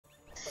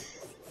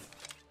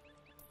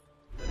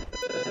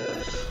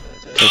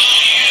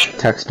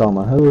text all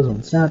my hoes on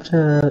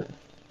Snapchat.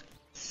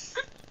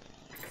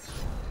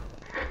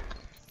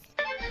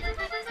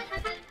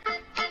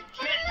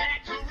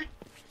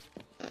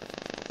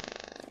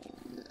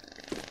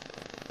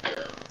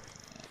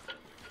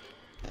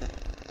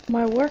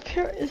 My work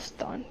here is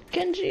done.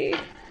 Genji.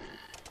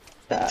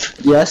 That.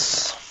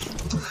 Yes.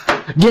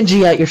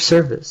 Genji at your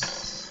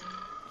service.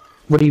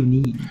 What do you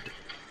need?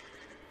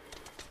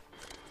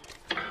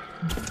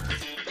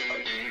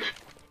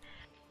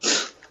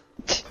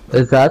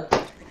 Is that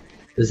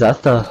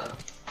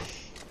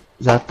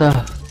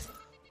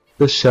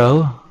the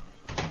show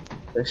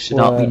that should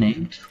not be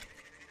named?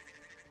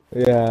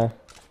 Yeah.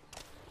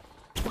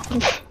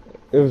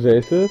 It was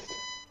racist?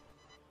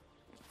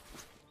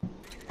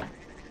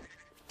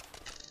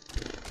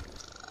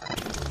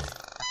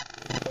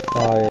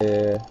 Oh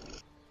yeah.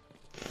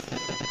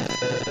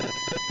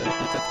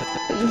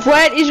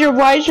 Why is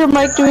your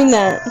mic doing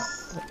that?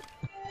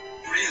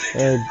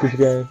 Good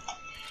game.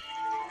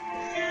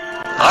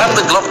 I'm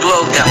the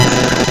Glow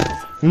guy.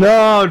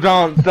 No,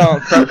 don't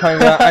start playing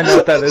that. I know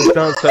what that is.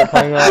 Don't start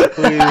playing that,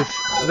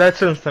 please. That's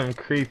just some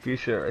creepy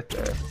shit right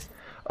there.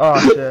 Oh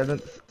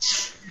shit.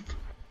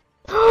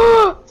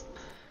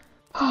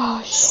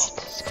 Oh shit.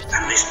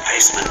 And this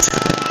basement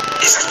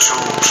is a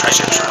true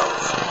treasure trove.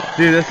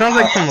 Dude, that sounds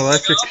like some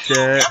electric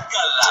shit.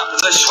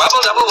 The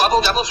schwabble double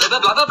wobble double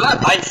flibber blah blah blah.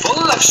 I'm full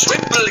of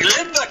swimble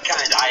glimmer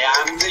kind. I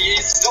am the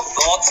yeast of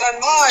thoughts and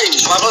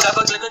minds. Schwabble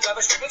double glimmer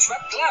glabber swibble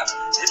swab glab.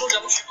 Dibble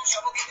double swibble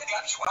swabble glimmer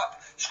glab swab.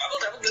 Schwabble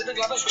double glimmer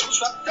glabber swibble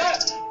swab glab.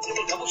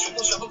 Dibble double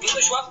swibble swabble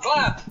glimmer swab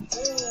glab.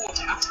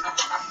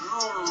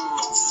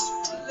 Ooh,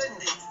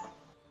 splendid.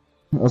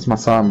 That's my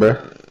song, bro.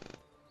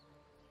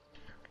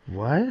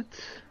 What?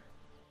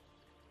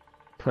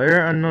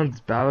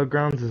 PlayerUnknown's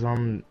Battlegrounds is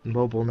on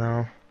mobile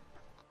now.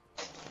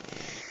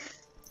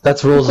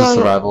 That's Rules of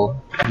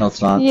Survival. No,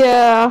 it's not.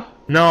 Yeah.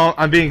 No,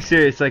 I'm being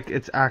serious. Like,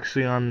 it's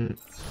actually on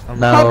No.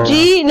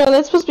 PUBG? No,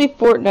 that's supposed to be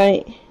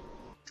Fortnite.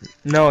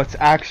 No, it's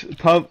actually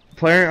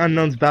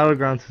PlayerUnknown's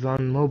Battlegrounds is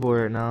on mobile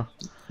right now.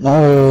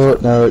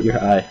 No, you're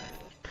high.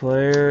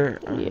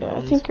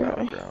 PlayerUnknown's I think you're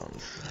right.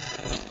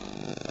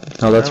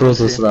 Battlegrounds. No, that's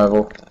Rules of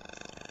Survival.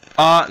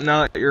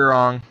 No, you're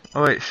wrong.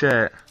 Oh wait,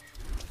 shit.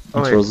 Oh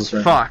It's Rules of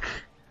wait, Survival. fuck.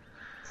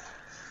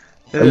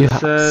 Are you It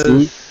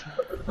says...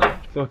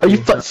 Are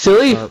you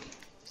silly?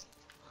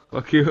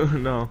 Fuck you,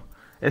 no.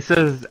 It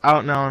says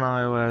out now on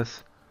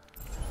iOS.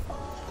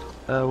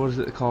 What is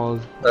it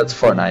called? That's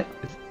Fortnite.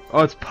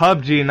 Oh, it's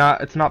PUBG,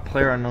 it's not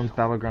PlayerUnknown's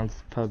Battlegrounds,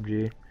 it's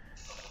PUBG.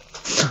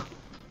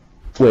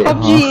 Wait,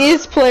 PUBG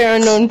is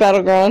PlayerUnknown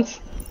Battlegrounds.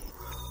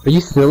 Are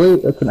you silly?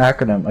 That's an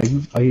acronym.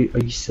 Are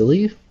you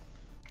silly?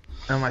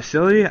 Am I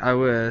silly? I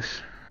wish.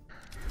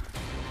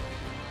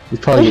 You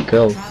probably get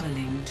killed.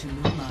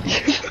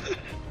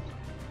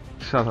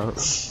 Shut up.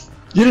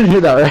 You didn't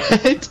hear that,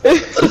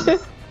 right?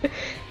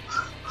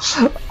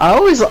 I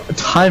always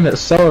time it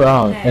so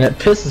wrong, and it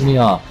pisses me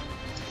off.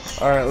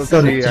 Alright, let's see.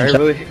 I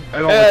don't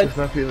like this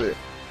map either.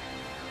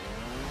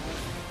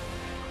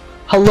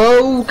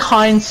 Hello,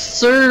 kind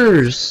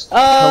sirs.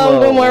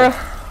 Hello.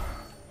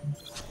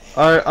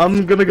 Alright,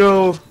 I'm gonna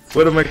go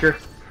Widowmaker.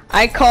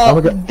 I call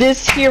I'm gonna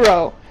this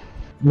hero.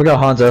 I'm gonna go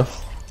Hanzo.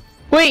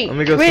 Wait, Let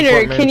me go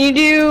Twitter, support can me. you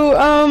do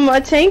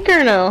a tank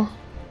or no?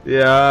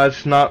 Yeah,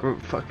 it's not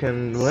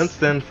fucking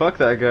Winston. Fuck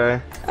that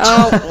guy.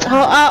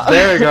 Oh,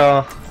 There we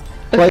go.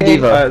 Play Okay.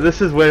 Diva.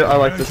 This is way. I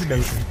like this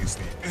skin.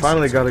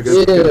 Finally got a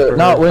good skin Yeah, for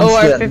not her.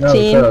 Winston.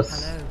 R15. No,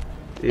 Toast.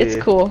 It's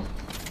Yeah. cool.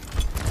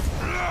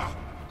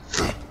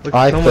 Looks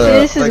I like so much the-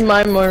 This is like-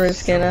 my motor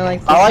skin. I like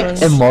this I like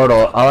one.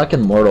 Immortal. I like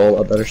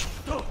Immortal a better.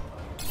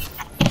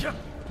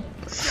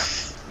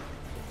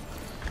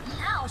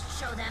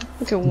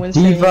 Look at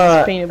Winston and his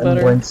Diva peanut and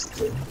butter.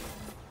 Winston.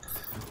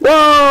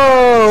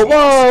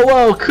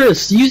 Whoa,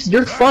 Chris,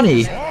 you're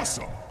funny.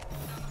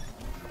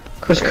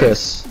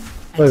 Chris.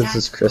 What is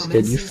this, Chris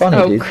kid? You're funny,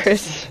 Oh, dude.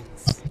 Chris.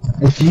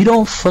 If you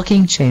don't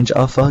fucking change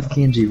a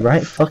fucking G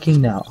right fucking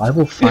now, I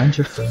will find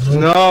your family.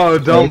 No,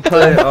 don't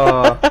play.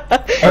 Are you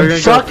And gonna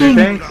fucking,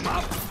 go 3 tanks?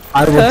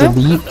 I will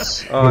delete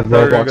Oh, I your thought you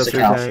were gonna go Roblox 3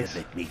 account. tanks.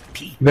 You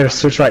better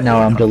search right now.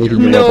 I'm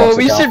deleting your No,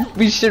 Roblox account.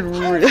 we should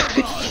really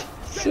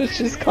switch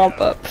this comp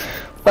up.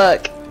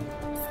 Fuck.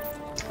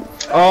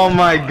 Oh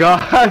my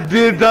god,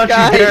 dude! Don't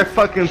Guys. you dare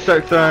fucking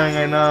start throwing.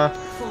 I know.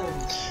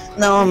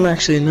 No, I'm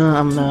actually not.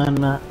 I'm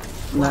not.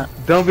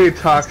 Don't be a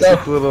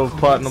toxic little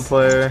platinum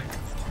player.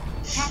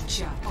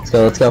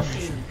 Let's go.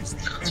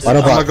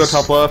 I'm gonna go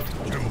top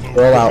left.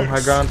 Roll out.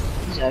 High ground.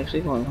 He's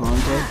actually going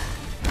Hanzo.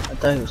 I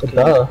thought he was kidding.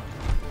 Duh.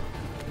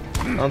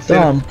 I don't see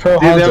I'm him. pro Do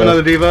they have Hanzo.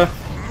 another diva?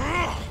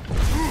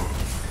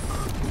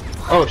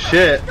 Oh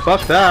shit!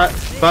 Fuck that.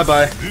 Bye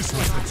bye.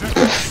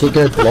 Get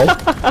good, lol.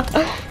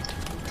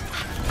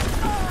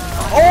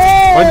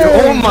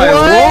 Oh my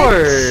what?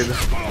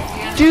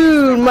 lord!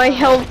 Dude, my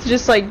health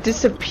just like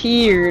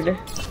disappeared.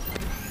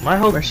 My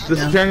health is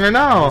disappearing right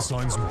now.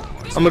 I'm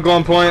gonna go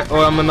on point, or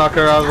I'm gonna knock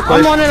her out of the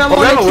place. I'm on it, I'm oh,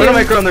 on they have a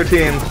it too. Widowmaker on their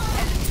team.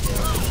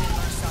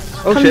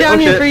 Oh Come shit! down Oh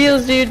here shit! for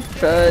heals, dude.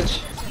 Fudge.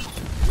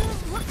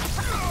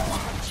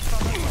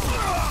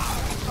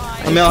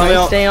 I'm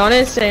out. Stay on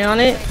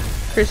it.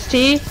 Chris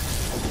T.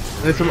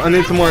 I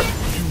need some more.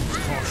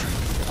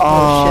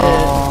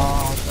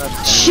 Oh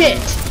shit!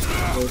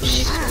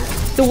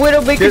 The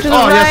Widowmaker to the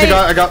right. Oh yes,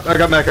 I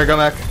got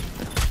Mac.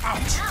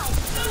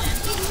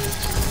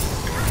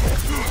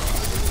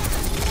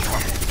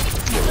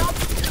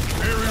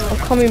 I'm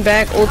coming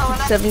back. Ultimate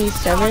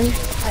 77.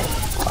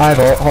 I have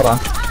ult. Hold on.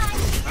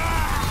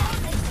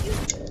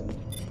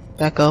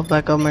 Back up,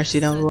 Mercy,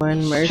 don't go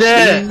in. Mercy.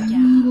 Shit.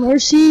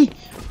 Mercy.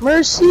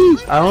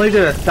 I only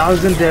did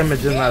 1,000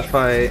 damage in that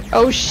fight.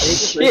 Oh Oh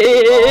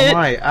shit!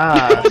 my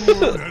ass.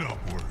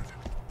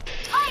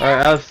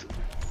 Alright, As.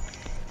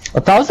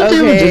 1,000 Okay.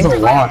 damage is a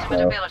lot,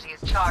 though.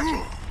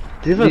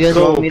 You Diva's guys so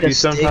want me OP to stick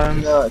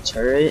sometimes. the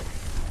turret?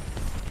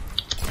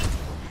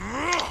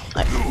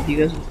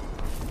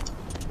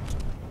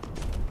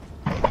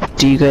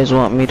 Do you guys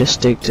want me to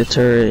stick the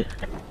turret?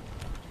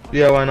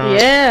 Yeah, why not?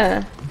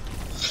 Yeah.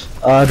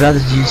 I'd rather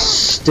you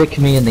stick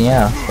me in the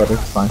ass, but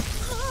it's fine.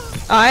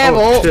 I have Oh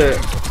ult. shit.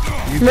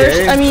 You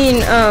gay?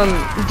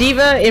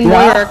 Diva and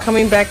Moira are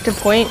coming back to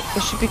point.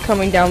 It should be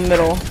coming down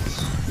middle.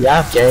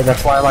 Yeah, Jay,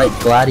 that's why I like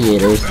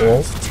gladiators,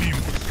 dude.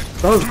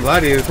 Those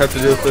gladiators have to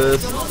do with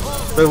this.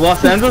 The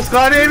Los Angeles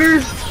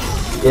Gladiators?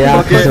 Yeah,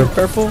 Fuck because it. they're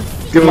Purple.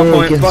 Give my big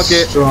point, and fuck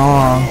it.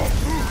 strong.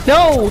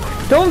 No!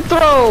 Don't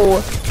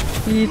throw!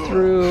 He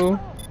threw.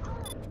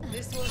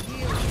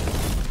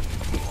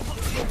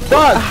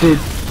 Fuck, dude.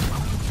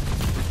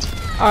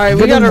 Alright,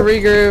 we gotta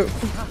regroup.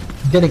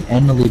 I'm getting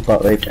endlessly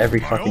butt raped every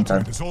fucking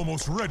time. Is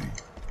almost ready.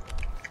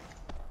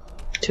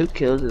 2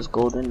 kills is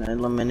golden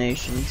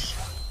eliminations.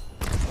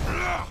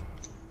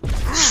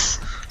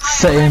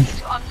 Same.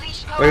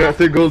 I got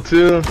 3 gold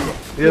too.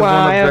 You have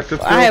Wow, one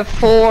objective I have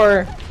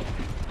 4.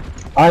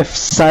 I have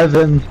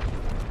 7.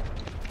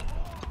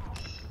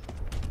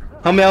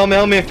 Help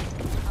me.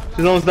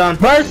 She's almost down.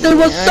 Mercy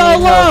was I so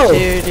need help low!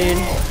 too, dude.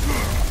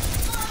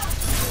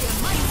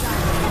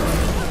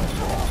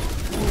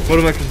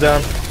 Widowmaker's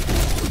down.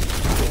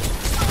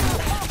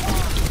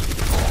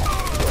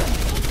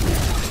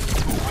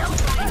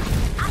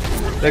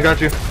 They got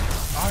you.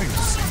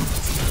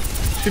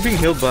 She's being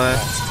healed by.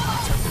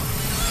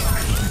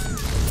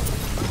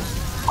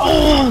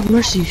 Oh,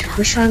 Mercy,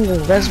 we're trying to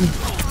res me.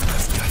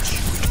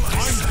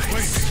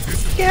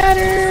 Get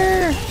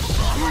her!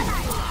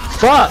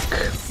 Fuck!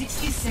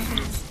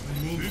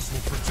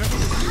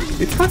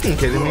 You fucking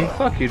kidding me?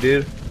 Fuck you,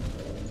 dude.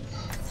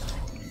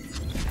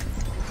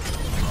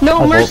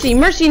 No, Oh, Mercy,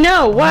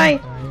 no! Why?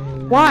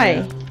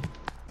 Why?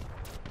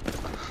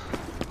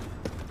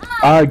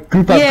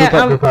 Group up.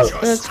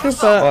 Let's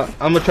group up. Well,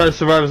 I'm gonna try to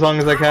survive as long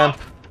as I can.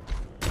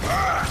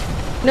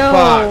 No.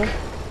 Fuck.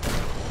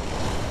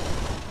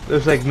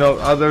 There's like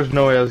there's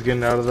no way I was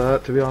getting out of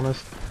that, to be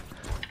honest.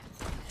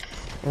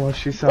 Unless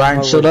she somehow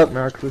Ryan, shut up.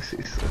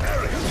 miraculously.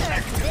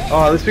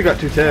 Oh, at least we got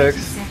 2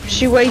 ticks.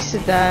 She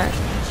wasted that.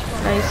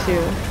 Nice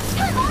you.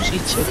 She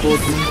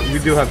tickled me. We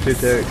do have 2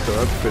 ticks, so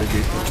that's pretty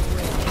decent.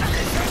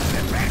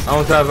 I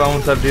almost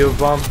have Diva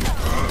Bomb.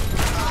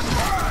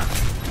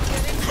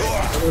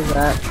 What is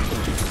that?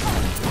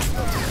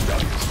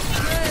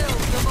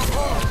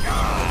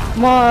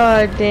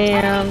 Aw,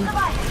 damn.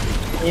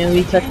 Yeah,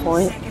 we touch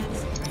point.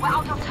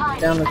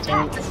 Down the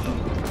tank.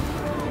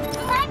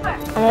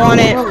 I'm on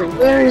it.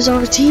 Where is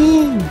our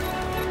team?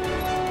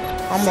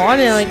 I'm on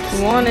it like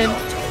you wanted.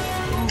 I'm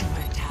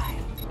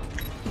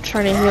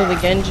trying to heal the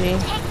Genji.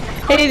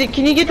 Hey,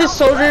 can you get the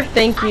soldier?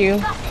 Thank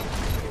you.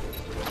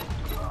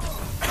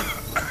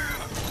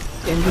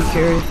 Genji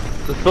carry.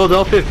 Is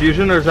Philadelphia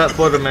Fusion or is that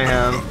Florida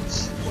Mayhem?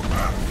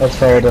 That's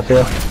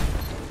Philadelphia.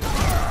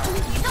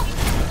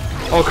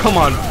 Oh, come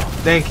on.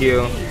 Thank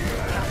you.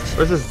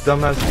 Where's this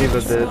dumbass Diva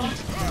bitch?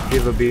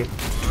 Diva B.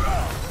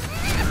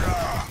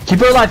 Keep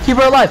her alive, keep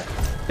her alive!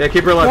 Yeah,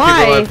 keep her alive, Why? keep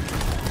her alive.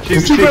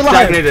 She's Keep her alive.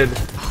 stagnated.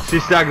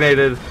 She's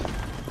stagnated.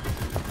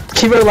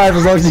 Keep her alive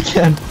as long as you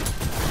can.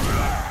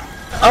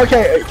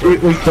 Okay,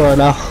 we kill her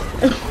now.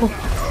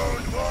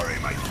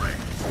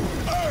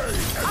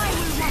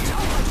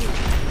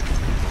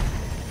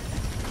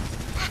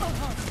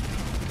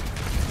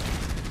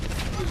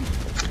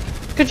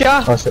 Good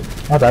job. Oh shit,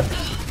 my bad.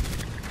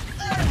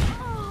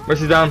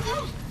 Mercy's down.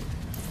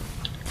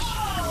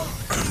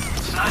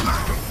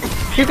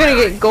 You're gonna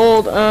get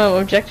gold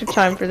objective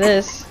time for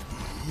this.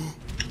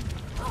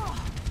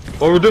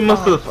 Well, we're doing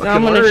most of the fucking Now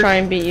I'm gonna work. try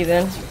and beat you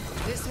then.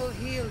 This will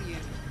heal you.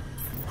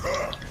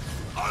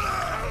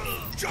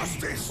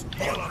 Justice.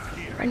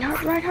 Reinhardt.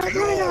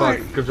 Fuck,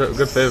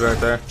 good save right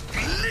there.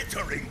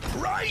 Glittering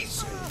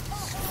prizes.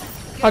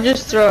 I'll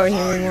just throw it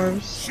healing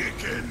orbs.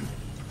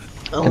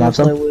 I Can I have wanna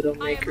some? play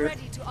Widowmaker.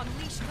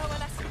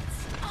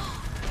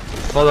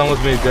 Hold on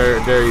with me,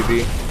 Dare you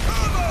be.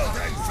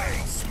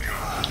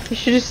 You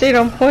should have stayed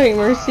on point,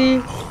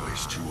 Mercy.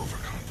 Always too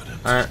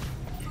overconfident. Alright.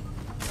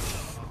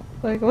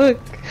 Like, look.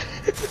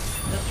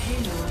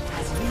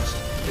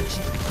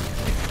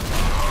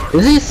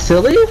 Is he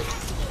silly?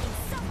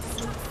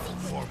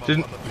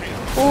 Didn't.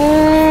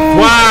 Ooh.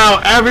 Wow,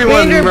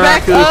 everyone Vander,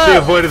 back miraculously up.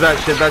 avoided that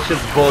shit. That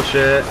shit's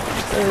bullshit.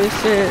 Holy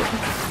shit.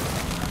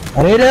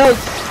 I need help!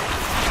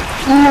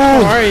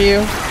 How are you?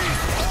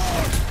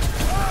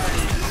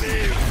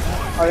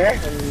 Oh,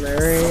 that's a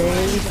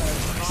nerd.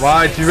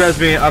 Why'd you res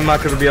me? I'm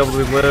not gonna be able to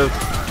live.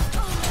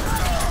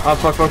 Oh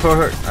fuck.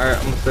 Alright,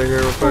 I'm gonna stay here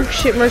real Oh quick.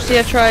 shit, Mercy,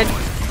 I tried.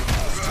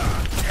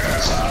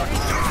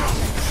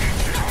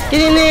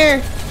 Get in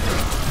there!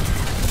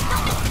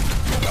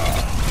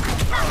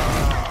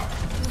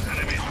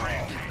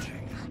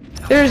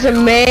 There's a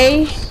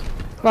May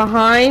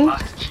behind.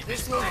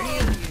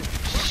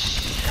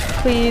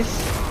 Please.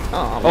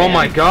 Oh, Oh man.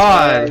 my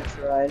god! I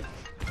tried.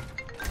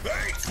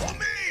 Wait for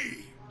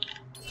me.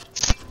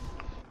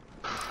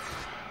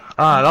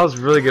 Ah, that was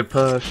a really good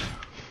push.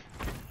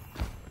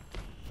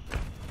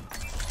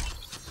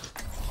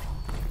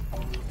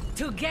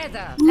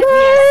 Together.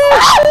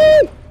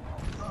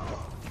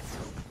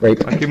 Rape.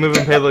 I keep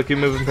moving payload,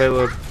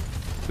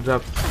 Good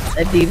job.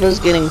 That diva's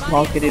getting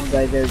pocketed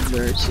by their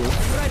Mercy.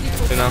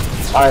 You know?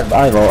 I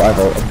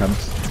vote. I'm coming.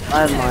 I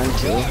have mine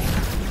too.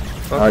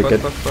 Fuck.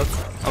 good.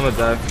 I'm gonna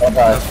die. Bye-bye.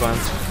 That's fine.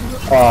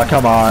 Oh,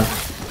 come on.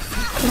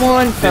 Come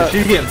on, Dude, fuck.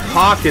 she's getting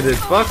pocketed.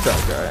 Fuck that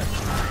guy.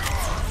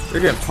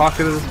 You're getting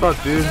pocketed as fuck,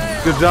 dude.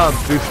 Good job,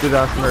 boosted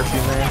ass Mercy,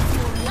 man.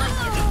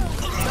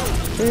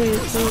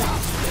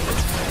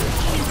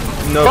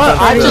 No, But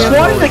I offense to just that,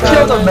 wanted to but,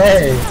 kill the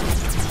May.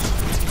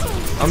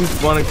 I'm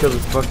just wanting to kill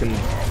this fucking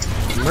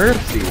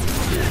Mercy.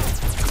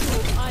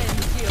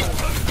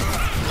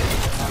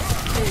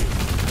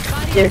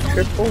 They're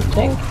triple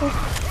tank.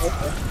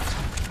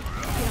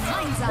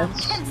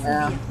 That's,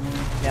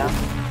 yeah.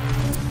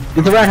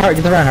 Get the Reinhardt.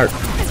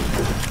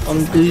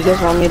 Do you guys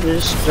want me to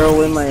just throw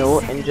away my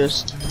ult and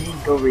just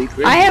go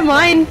Reaper? I have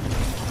mine.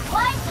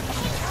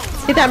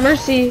 Get that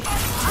Mercy.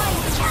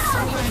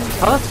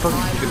 How the fuck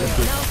did you get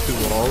into two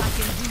walls?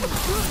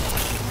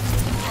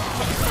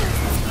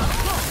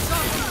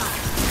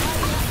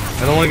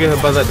 I don't want to get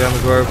hit by that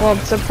damage wave. Well,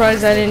 I'm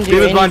surprised I didn't do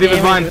Diva's any mine, Diva's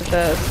damage mine. with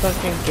that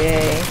fucking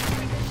gay.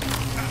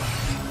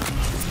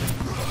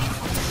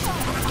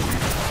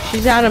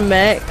 She's out of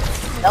mech.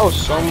 That was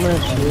so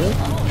much, dude.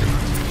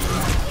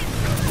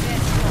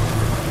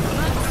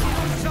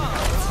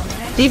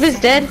 Diva's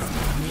dead.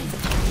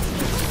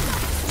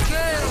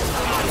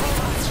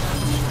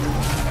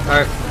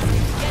 Alright.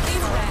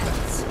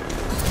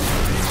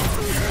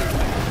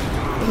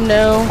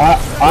 No. I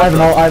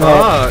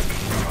vote. Fuck.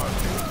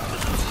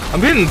 I'm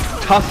getting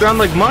tossed around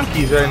like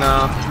monkeys right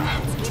now.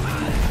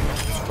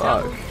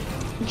 Fuck.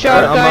 Good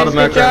job, I'm out of guys.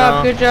 mech right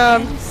now. Good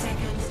job.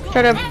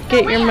 Try to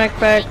get your mech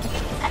back.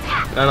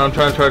 And I'm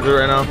trying to charge it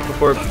right now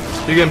before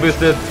you're getting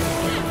boosted.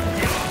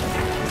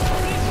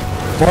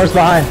 Moore's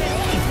behind.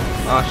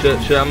 Oh shit,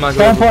 I'm not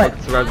Stand gonna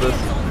point. survive this.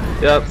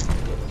 Yep.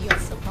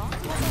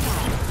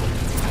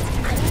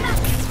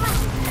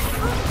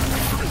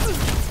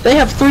 They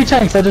have 3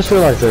 tanks. I just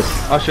realized this.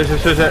 Oh shit.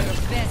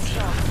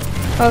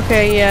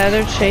 Okay, yeah,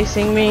 they're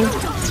chasing me.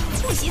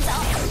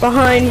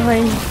 Behind.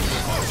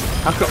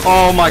 How come,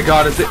 oh my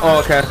god, oh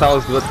okay, I thought it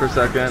was glitched for a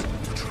second.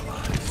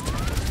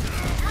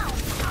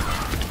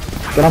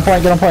 Get on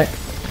point.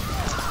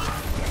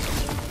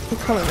 I'm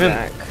coming Man.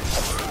 back.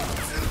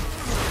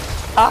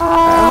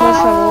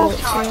 Ah!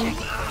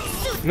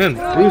 I'm getting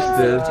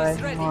boosted.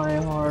 Tried my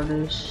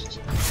hardest.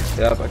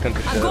 Yep, I couldn't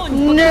do shit.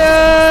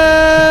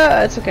 No,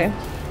 it's okay.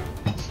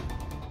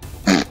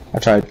 I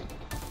tried.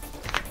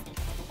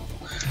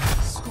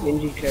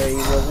 Genji carry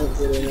wasn't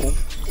good enough.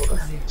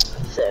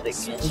 Pathetic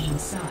Genji.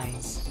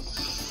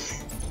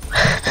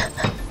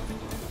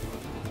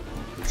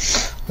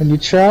 When you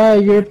try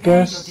your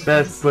best.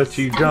 Best, but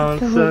you don't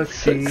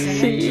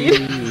succeed.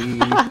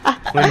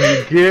 When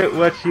you get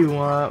what you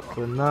want,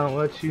 but not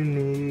what you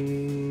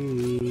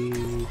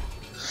need.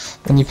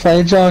 When you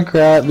play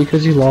Junkrat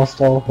because you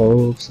lost all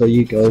hope, so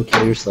you go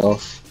kill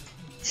yourself.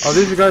 Oh,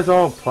 these guys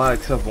all apply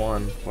except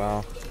one.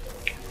 Wow.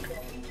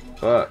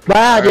 Fuck.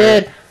 Wow,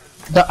 Alright. dude.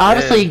 The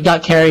honestly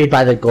got carried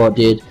by the gold,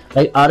 dude.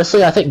 Like,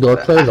 honestly, I think gold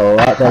plays a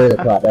lot better than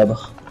platinum.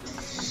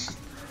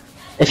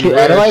 If you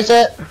Right. analyze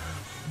it.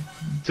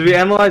 So we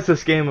analyze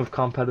this game of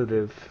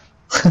competitive.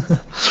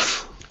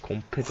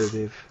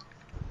 Competitive.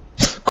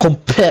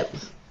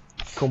 Competitive.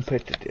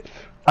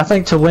 I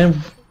think to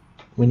win,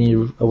 we need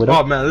a widow.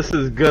 Oh man, this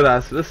is good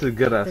ass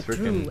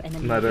freaking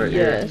meta right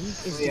here.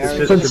 Yes. This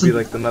shit should be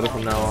like the meta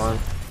from now on.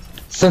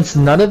 Since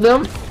none of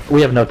them,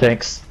 we have no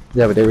tanks.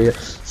 Yeah, but there we go.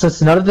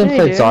 Since none of them They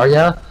played do.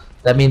 Zarya,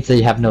 that means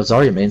they have no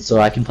Zarya main, so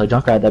I can play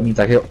Junkrat. That means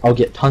I'll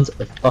get tons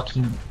of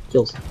fucking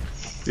kills.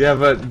 Yeah,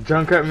 but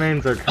Junkrat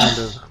mains are kind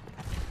of.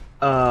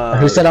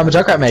 Who said I'm a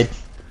Junkrat main?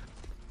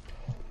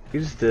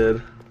 You just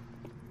did.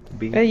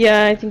 B.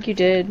 Yeah, I think you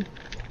did.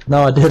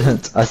 No, I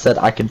didn't. I said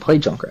I can play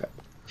Junkrat.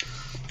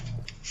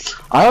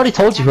 I already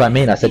told you who I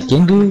mean. I said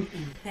Gingu,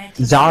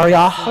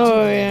 Zarya,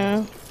 Oh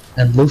yeah.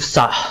 and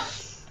Lusa.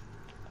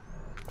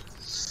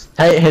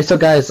 Hey, so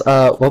guys,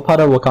 what part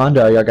of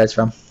Wakanda are y'all guys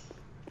from?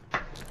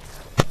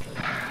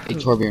 Hey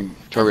Torbjorn,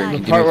 can you do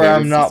me Part a where favor?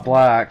 I'm not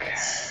black.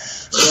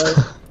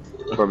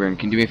 Torbjorn,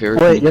 can you do me a favor?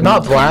 Wait, you're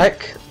not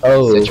black?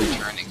 Oh. Set your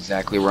turn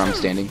exactly where I'm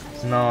standing.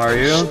 No, are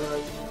you?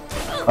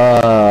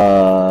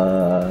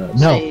 No.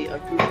 Say a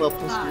group up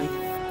with me.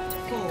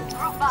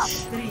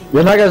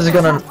 You're not guys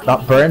gonna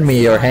not burn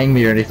me or hang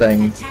me or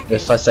anything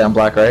if I say I'm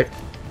black, right?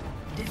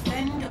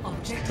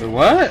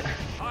 What?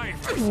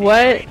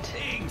 What?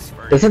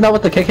 Isn't that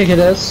what the KKK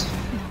does?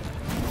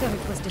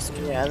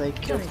 Yeah, they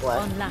kill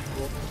black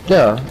people.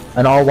 Yeah,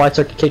 and all whites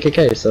are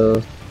KKK,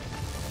 so...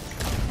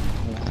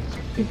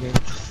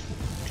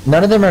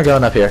 None of them are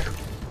going up here.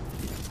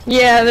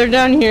 Yeah, they're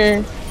down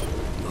here.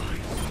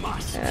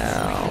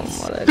 Ow,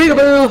 what a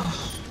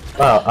Peekaboo!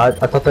 Wow, I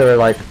thought they were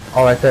like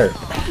all right there.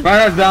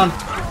 Reinhardt's down.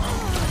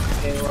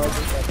 Okay, well, I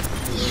just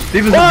have to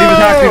Deep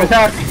attack, deep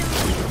attack.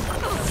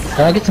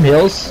 Can I get some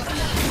heals?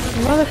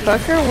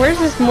 Motherfucker, where's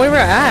this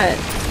Moira at?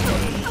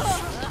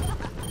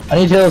 I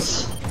need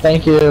heals.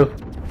 Thank you.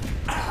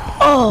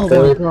 Oh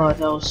Really? my god,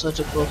 that was such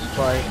a close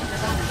fight.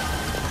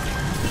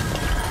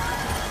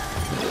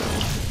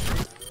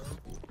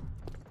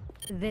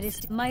 There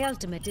is my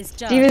ultimate is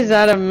charged. Steve is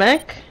out of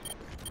mech?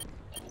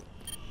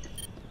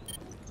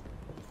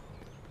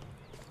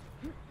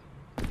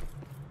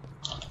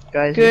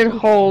 Guys, Good you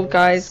hold,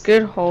 guys.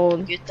 Good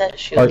hold. get that Oh,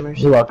 shield,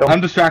 Mercy. you're welcome.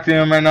 I'm distracting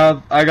him right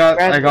now. I got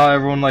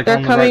everyone like They're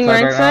on the coming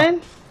right right side right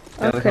now. side?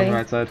 Yeah, they're coming Okay.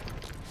 right side.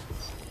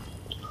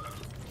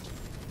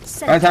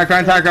 Right attack,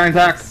 right attack, right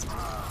attack. He's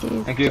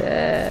Thank you.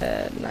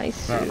 dead.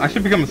 Nice. I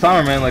should become a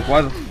summer man. Like,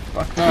 why the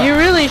fuck not? You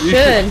really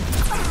should.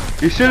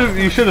 You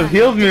should have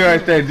healed me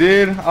right there,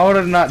 dude. I would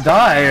have not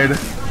died.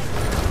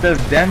 Instead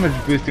of damage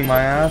boosting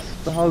my ass.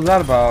 What the hell is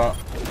that about?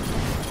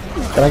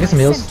 Can I get some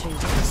heals?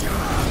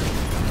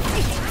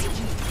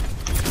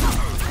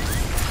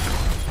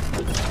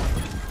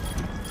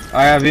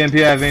 I have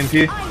VMP, I have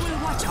VMP. I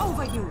will watch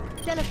over you.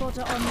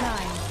 Teleporter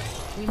online.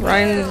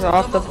 Ryan's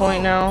off the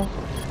point now.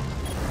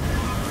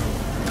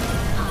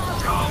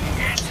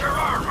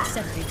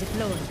 Sentry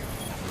deployed.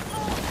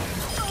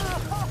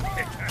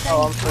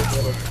 Oh, I'm so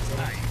good at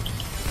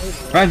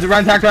this.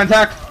 Run attack, run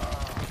attack.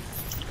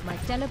 My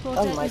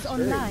teleporter my is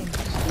online.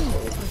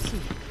 Please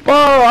proceed. Whoa!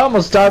 I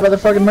almost died by the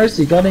fucking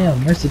Mercy.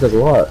 Goddamn, Mercy does a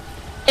lot.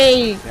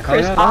 Hey,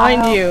 Chris, yeah.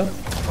 behind you.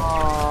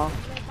 Aww.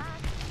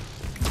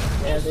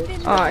 Yeah, they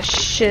Aw,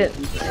 shit.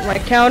 My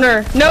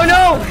counter. No,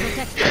 no!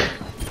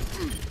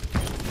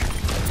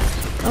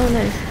 Oh,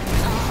 nice.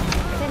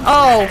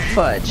 Oh,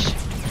 fudge.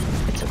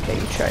 It's okay,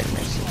 you tried,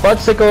 Mercy.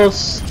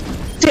 Buttsicles.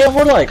 Damn,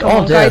 we're like Come all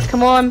on, dead. guys,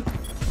 come on.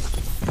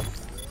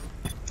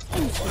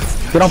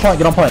 Get on point,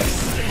 get on point.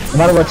 No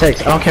matter what it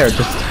takes, I don't care.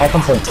 Just hop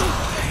on point.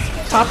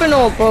 Poppin'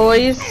 old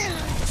boys.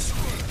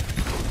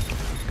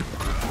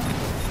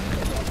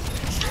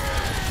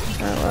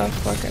 I love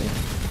fucking.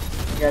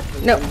 got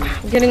to No,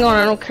 I'm getting on.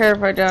 I don't care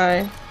if I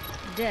die.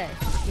 Death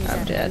is I'm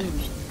an dead.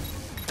 illusion.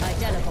 My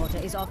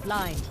teleporter is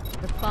offline.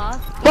 The path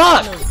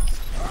Fuck! is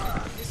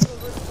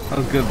closed. That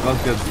was good, that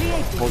was good.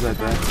 Hold that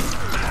there.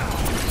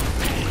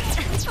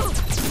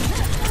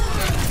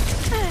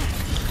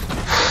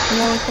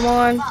 Come on, come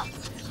on.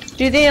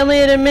 Dude, they only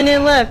had a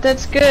minute left.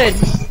 That's good.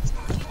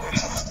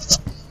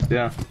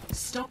 Yeah.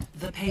 Stop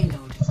the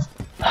payload.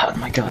 Oh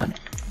my god.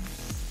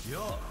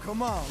 Yo,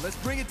 come on, let's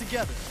bring it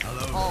together.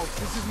 Hello. Oh,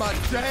 this is my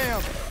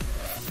jam.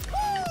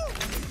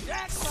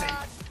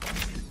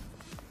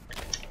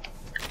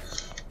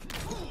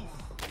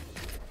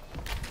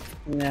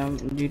 Yeah,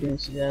 you didn't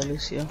see that,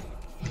 Lucio.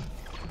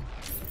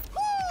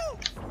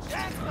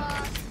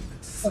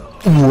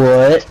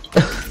 What?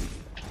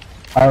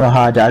 I don't know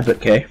how I died, but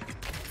okay.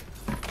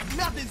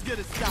 Nothing's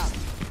gonna stop me.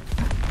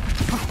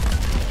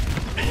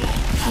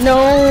 No!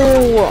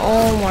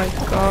 Oh my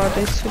god,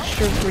 they switched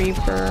to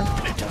Reaper.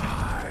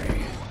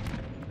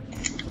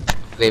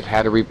 They've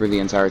had a Reaper the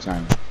entire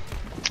time.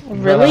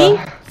 Really?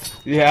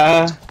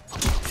 Yeah.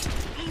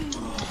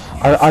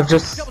 I've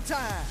just... Double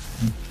time.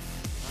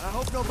 I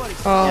hope nobody.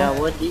 Yeah,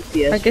 Oh, what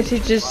DPS? I guess he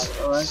just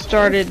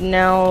started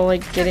now,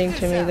 like, getting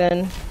to me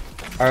then.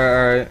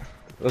 Alright.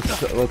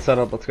 Let's set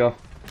up, let's go.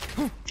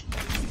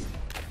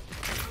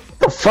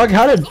 The fuck?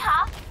 How did... Let's get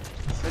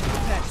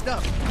patched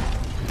up.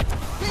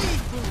 Speed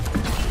boost.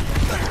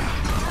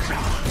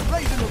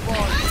 Raising the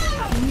bar.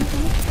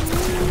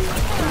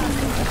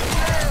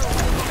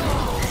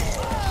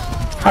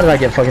 How did I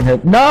get fucking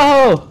hit?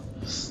 No!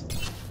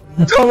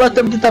 Don't let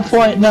them get that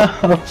point, no!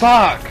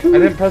 Fuck! I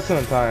didn't press it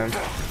in time.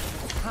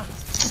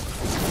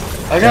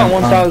 I got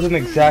 1,000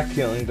 exact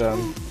healing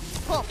done.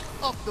 Pump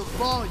up the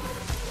volume.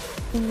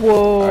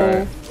 Whoa.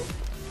 Alright.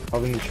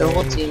 I'll be The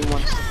whole team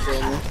wants to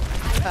kill me.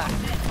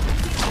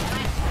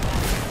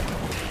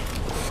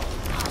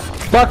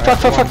 Fuck, fuck,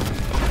 fuck, fuck!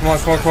 Come on,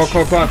 come on, come on,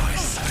 come on, come on.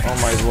 Oh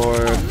my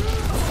lord.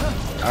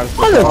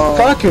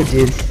 Motherfucker,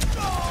 dude!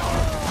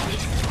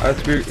 I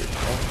screwed.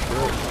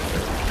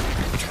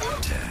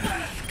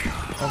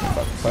 Oh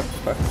fuck, fuck,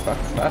 fuck, fuck,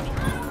 fuck.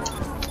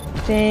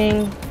 Dang.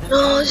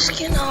 No, this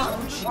cannot.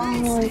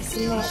 Oh, I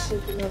cannot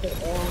take another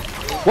L.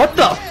 What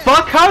the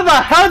fuck? How the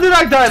hell did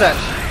I die that?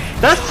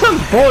 That's some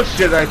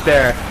bullshit right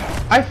there.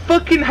 I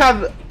fucking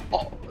have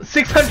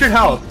 600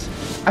 health.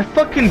 I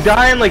fucking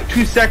die in like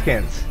 2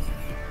 seconds.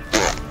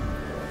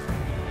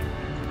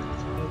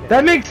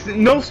 That makes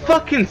no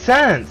fucking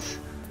sense.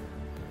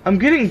 I'm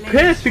getting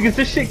pissed because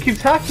this shit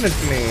keeps happening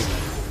to me.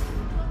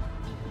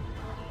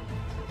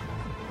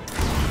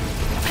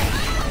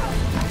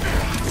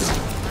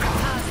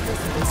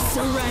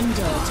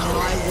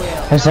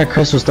 Is that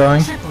Chris was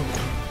throwing? I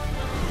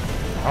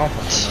don't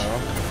fucking know.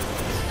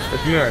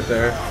 It's me right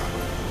there.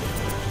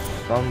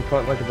 So I'm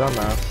putting like a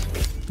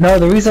dumbass. No,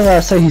 the reason why I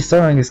say he's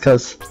throwing is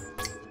because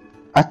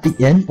at the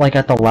end, like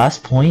at the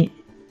last point,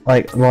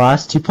 like the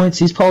last 2 points,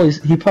 he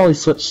probably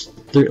switched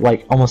through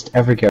like almost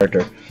every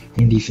character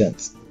in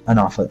defense and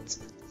offense.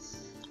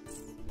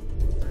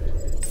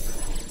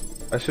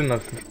 I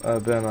shouldn't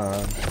have been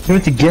He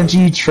went to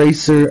Genji,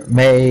 Tracer,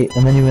 Mei,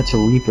 and then he went to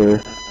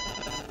Reaper.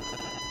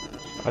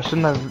 I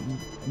shouldn't have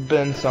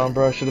been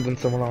Sombra, I should have been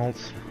someone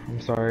else.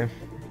 I'm sorry.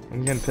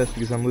 I'm getting pissed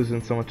because I'm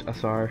losing so much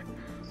SR.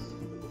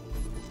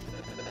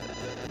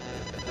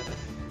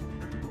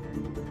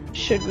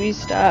 Should we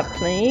stop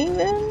playing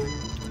then?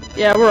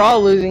 Yeah, we're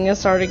all losing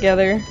SR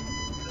together.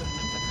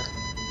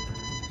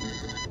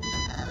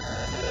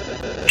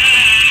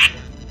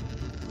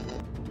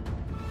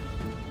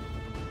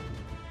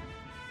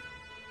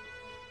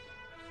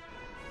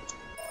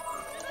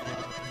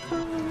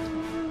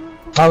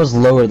 I was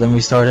lower than we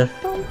started,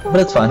 but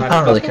it's fine. I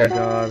don't really care.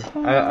 God.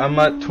 I'm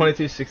at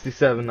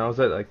 2267. I was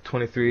at like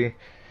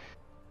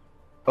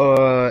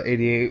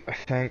 2388, I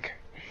think.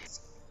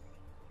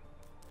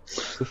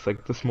 Just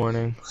like this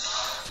morning.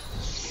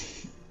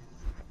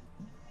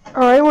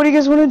 Alright, what do you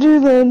guys want to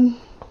do then?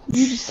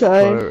 You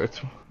decide.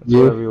 It's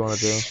whatever you want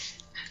to do.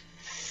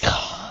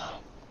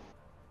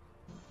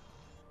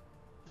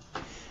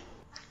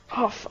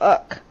 Oh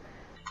fuck.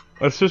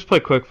 Let's just play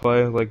quick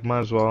play, like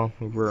might as well.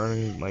 We're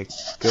earning like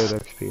good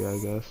XP, I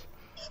guess.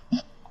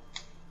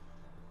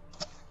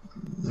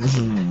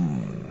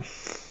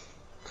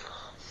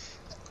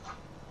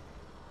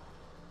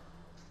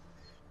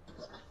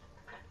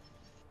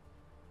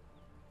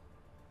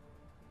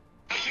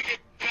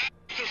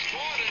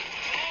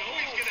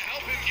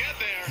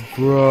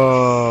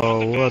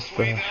 Bro, what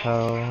the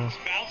hell?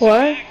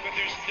 What?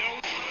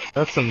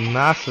 That's some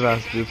massive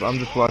ass dudes. I'm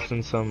just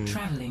watching some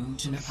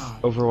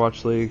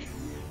Overwatch League.